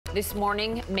This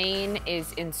morning, Maine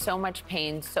is in so much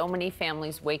pain, so many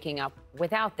families waking up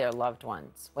without their loved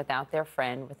ones, without their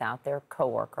friend, without their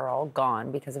coworker, all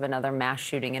gone because of another mass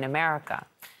shooting in America.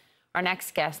 Our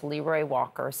next guest, Leroy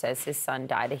Walker, says his son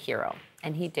died a hero,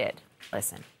 and he did.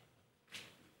 Listen.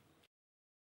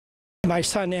 My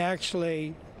son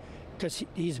actually, because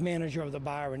he's manager of the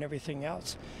bar and everything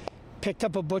else, picked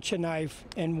up a butcher knife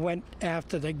and went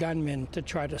after the gunman to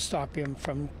try to stop him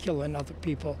from killing other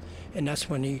people. And that's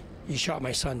when he shot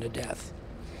my son to death.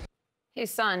 His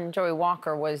son, Joey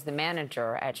Walker, was the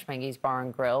manager at Schmeggy's Bar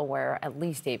and Grill, where at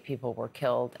least 8 people were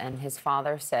killed. And his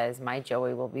father says, my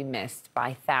Joey will be missed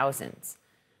by thousands.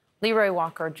 Leroy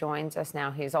Walker joins us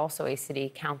now. He's also a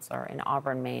city councilor in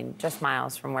Auburn, Maine, just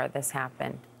miles from where this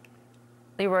happened.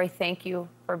 Leroy, thank you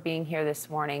for being here this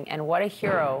morning. And what a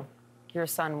hero your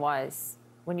son was.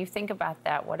 When you think about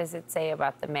that, what does it say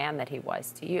about the man that he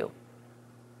was to you?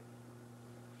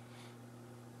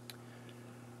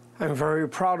 I'm very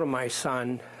proud of my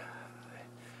son.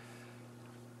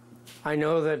 I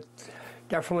know that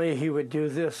definitely he would do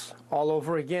this all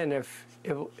over again if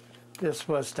this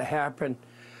was to happen.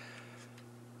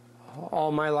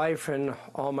 All my life and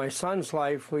all my son's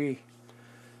life, we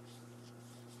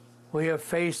have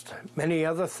faced many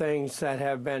other things that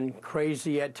have been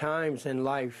crazy at times in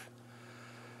life.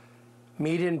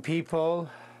 Meeting people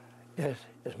is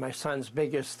my son's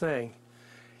biggest thing.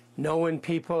 Knowing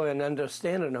people and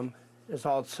understanding them is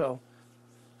also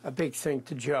a big thing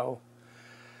to Joe.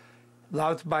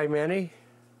 Loved by many,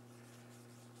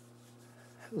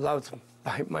 loved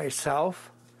by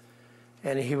myself,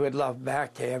 and he would love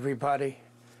back to everybody.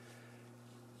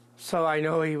 So I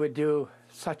know he would do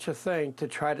such a thing to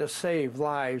try to save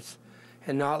lives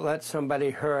and not let somebody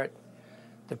hurt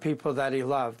the people that he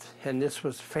loved. And this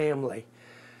was family.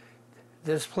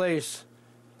 This place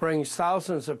brings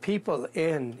thousands of people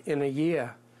in a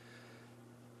year.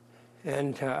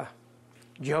 And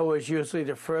Joe is usually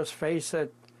the first face that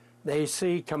they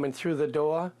see coming through the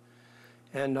door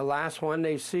and the last one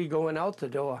they see going out the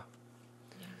door.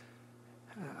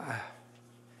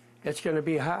 It's going to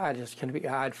be hard. It's going to be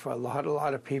hard for a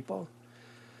lot of people.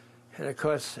 And of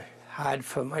course, hard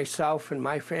for myself and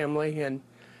my family and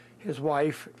his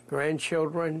wife,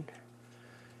 grandchildren,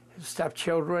 his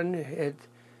stepchildren.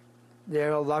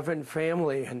 They're a loving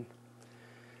family. And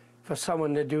for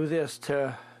someone to do this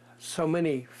to so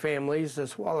many families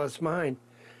as well as mine,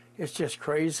 it's just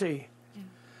crazy.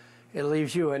 Yeah. It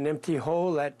leaves you an empty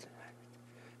hole that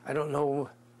I don't know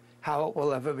how it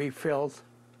will ever be filled.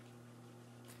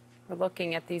 We're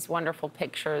looking at these wonderful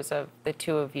pictures of the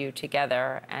two of you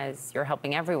together as you're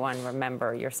helping everyone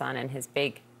remember your son and his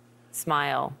big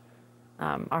smile.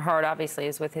 Our heart obviously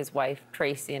is with his wife,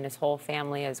 Tracy, and his whole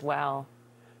family as well.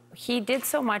 He did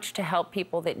so much to help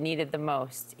people that needed the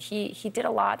most. He did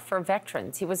a lot for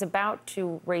veterans. He was about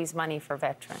to raise money for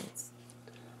veterans.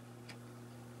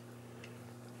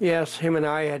 Yes, him and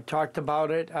I had talked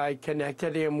about it. I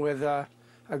connected him with a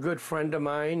good friend of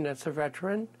mine that's a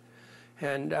veteran.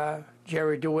 And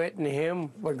Jerry DeWitt and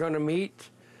him were going to meet,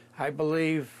 I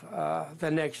believe,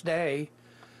 the next day.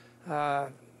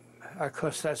 Of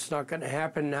course, that's not going to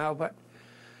happen now, but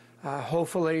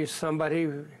hopefully somebody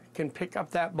can pick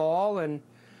up that ball and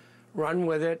run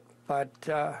with it. But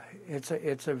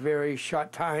it's a very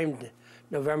short time.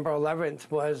 November 11th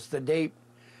was the date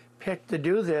picked to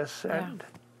do this. And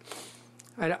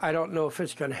yeah. I don't know if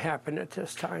it's going to happen at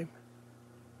this time.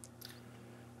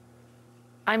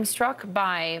 I'm struck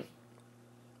by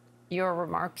your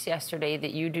remarks yesterday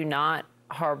that you do not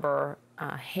harbor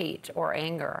hate or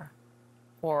anger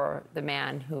for the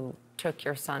man who took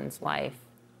your son's life.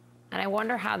 And I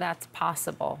wonder how that's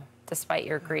possible, despite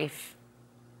your grief.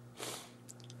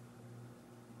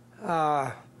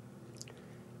 You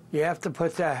have to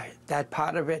put that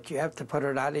part of it, you have to put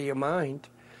it out of your mind.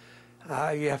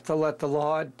 You have to let the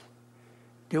Lord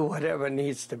do whatever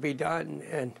needs to be done.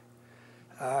 And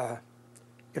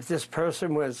if this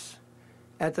person was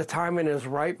at the time in his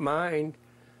right mind,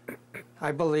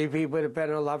 I believe he would have been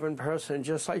a loving person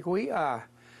just like we are.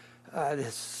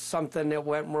 There's something that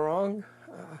went wrong,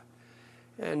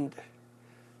 and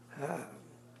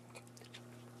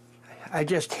I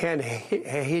just can't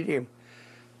hate him.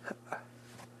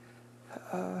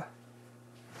 I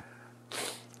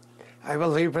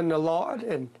believe in the Lord,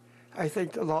 and I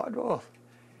think the Lord will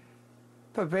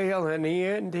prevail in the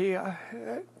end here.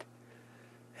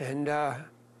 And I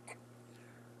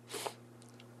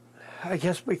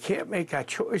guess we can't make our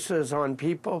choices on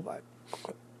people, but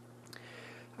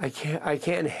I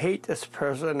can't hate this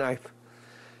person.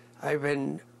 I've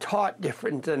been taught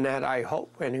different than that, I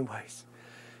hope, anyways.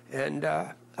 And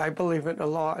I believe in the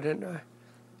Lord,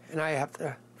 and I have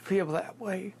to feel that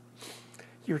way.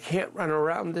 You can't run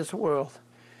around this world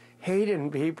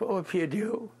hating people. If you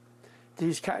do,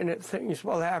 these kind of things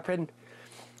will happen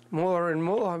more and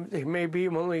more. They may be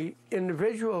only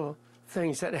individual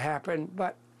things that happen,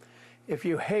 but if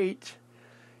you hate,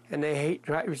 and the hate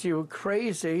drives you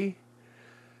crazy,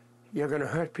 you're going to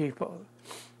hurt people.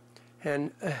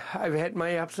 And I've had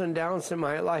my ups and downs in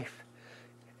my life,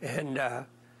 and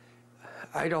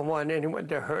I don't want anyone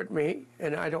to hurt me,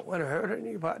 and I don't want to hurt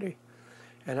anybody.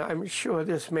 And I'm sure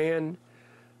this man,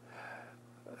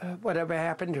 whatever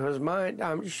happened to his mind,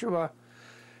 I'm sure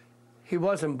he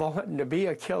wasn't born to be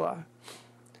a killer.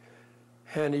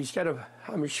 And he's got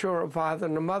I'm sure, a father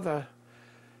and a mother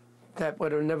that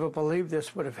would have never believed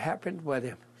this would have happened with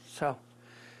him. So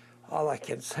all I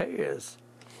can say is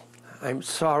I'm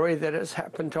sorry that it's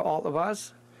happened to all of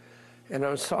us, and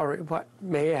I'm sorry what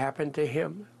may happen to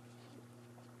him.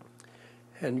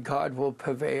 And God will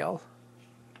prevail.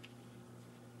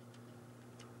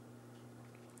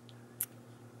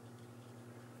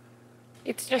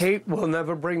 It's just, hate will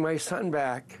never bring my son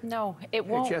back. No, it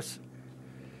won't.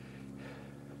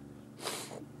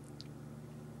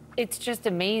 It's just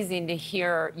amazing to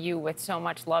hear you with so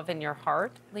much love in your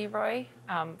heart, Leroy.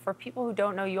 For people who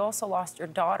don't know, you also lost your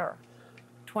daughter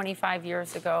 25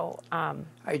 years ago.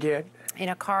 I did. In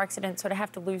a car accident. So to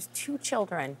have to lose 2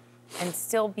 children and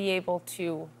still be able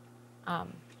to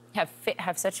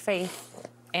have such faith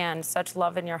and such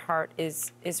love in your heart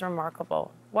is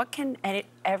remarkable. What can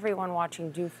everyone watching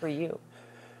do for you?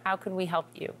 How can we help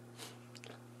you?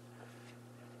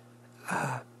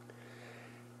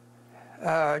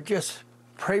 Just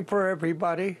pray for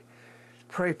everybody.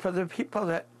 Pray for the people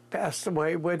that passed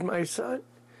away with my son.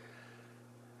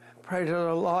 Pray to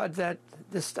the Lord that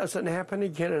this doesn't happen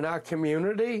again in our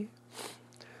community.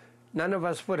 None of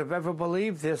us would have ever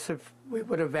believed this if we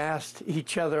would have asked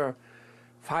each other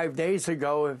 5 days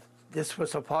ago if this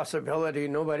was a possibility.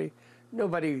 Nobody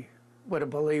would have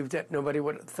believed it. Nobody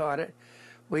would have thought it.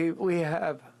 We really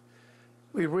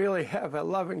have a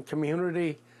loving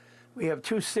community. We have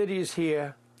 2 cities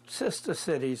here, sister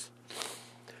cities.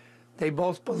 They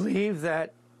both believe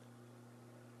that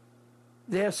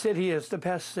their city is the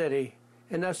best city,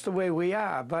 and that's the way we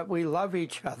are, but we love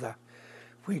each other.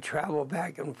 We travel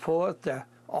back and forth to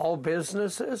all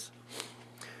businesses.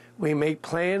 We make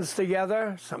plans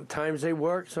together. Sometimes they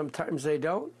work, sometimes they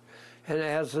don't. And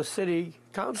as a city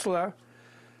councilor,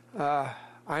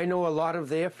 I know a lot of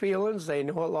their feelings. They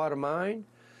know a lot of mine.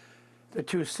 The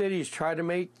 2 cities try to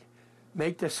make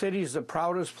the cities the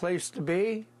proudest place to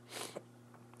be.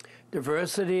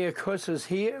 Diversity, of course, is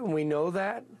here, and we know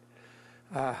that.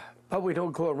 But we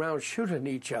don't go around shooting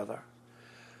each other.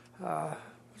 I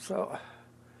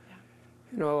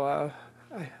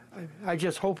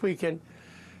just hope we can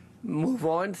move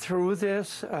on through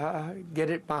this, get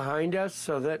it behind us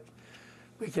so that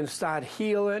we can start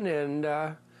healing,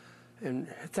 and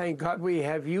thank God we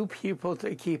have you people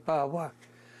to keep our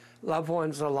loved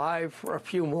ones alive for a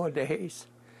few more days.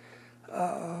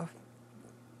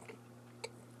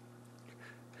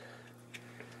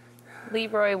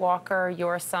 Leroy Walker,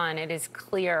 your son, it is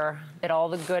clear that all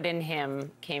the good in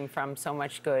him came from so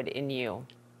much good in you.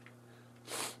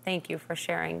 Thank you for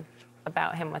sharing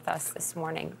about him with us this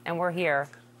morning, and we're here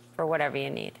for whatever you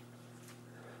need.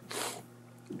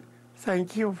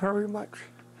 Thank you very much.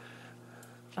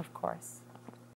 Of course.